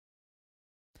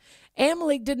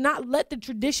Amalek did not let the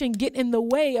tradition get in the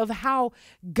way of how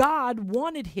God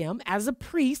wanted him as a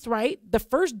priest, right? The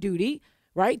first duty,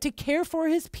 right? To care for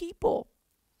his people.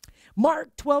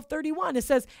 Mark 12:31, it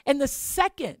says, and the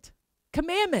second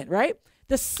commandment, right?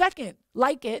 The second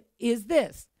like it is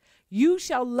this: you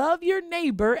shall love your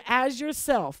neighbor as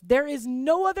yourself. There is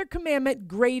no other commandment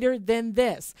greater than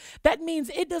this. That means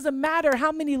it doesn't matter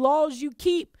how many laws you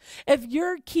keep. If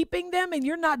you're keeping them and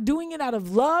you're not doing it out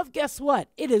of love, guess what?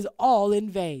 It is all in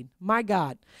vain. My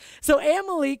God. So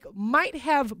Amalek might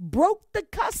have broke the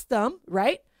custom,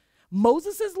 right?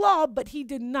 Moses' law, but he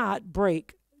did not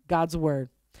break God's word.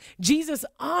 Jesus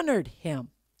honored him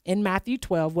in Matthew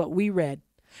 12, what we read,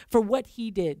 for what he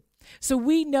did. So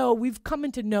we've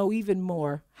come to know even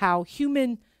more how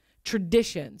human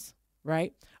traditions,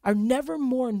 right, are never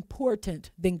more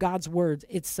important than God's word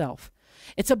itself.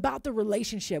 It's about the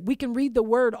relationship. We can read the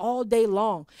word all day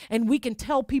long and we can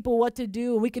tell people what to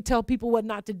do and we can tell people what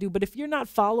not to do. But if you're not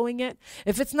following it,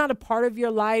 if it's not a part of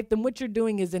your life, then what you're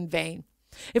doing is in vain.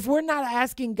 If we're not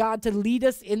asking God to lead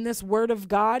us in this word of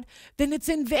God, then it's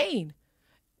in vain.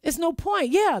 It's no point.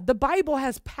 Yeah, the Bible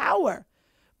has power.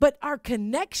 But our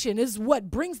connection is what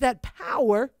brings that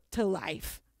power to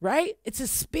life, right? It's a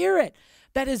spirit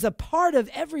that is a part of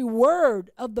every word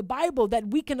of the Bible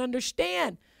that we can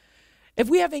understand. If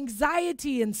we have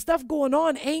anxiety and stuff going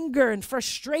on, anger and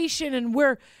frustration, and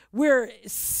we're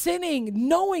sinning,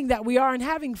 knowing that we are and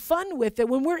having fun with it,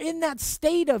 when we're in that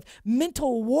state of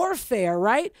mental warfare,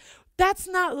 right? That's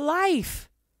not life.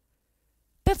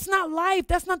 That's not life.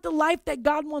 That's not the life that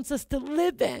God wants us to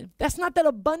live in. That's not that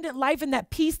abundant life and that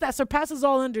peace that surpasses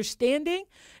all understanding.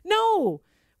 No,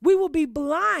 we will be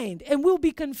blind and we'll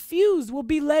be confused. We'll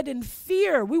be led in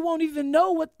fear. We won't even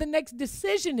know what the next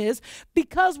decision is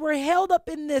because we're held up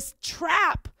in this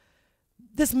trap,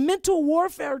 this mental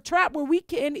warfare trap where we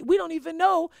don't even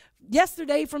know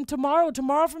yesterday from tomorrow,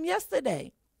 tomorrow from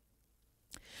yesterday.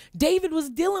 David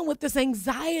was dealing with this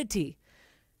anxiety.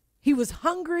 He was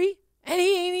hungry. And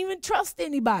he ain't even trust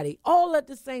anybody all at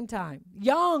the same time.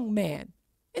 Young man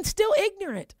and still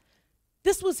ignorant.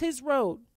 This was his road.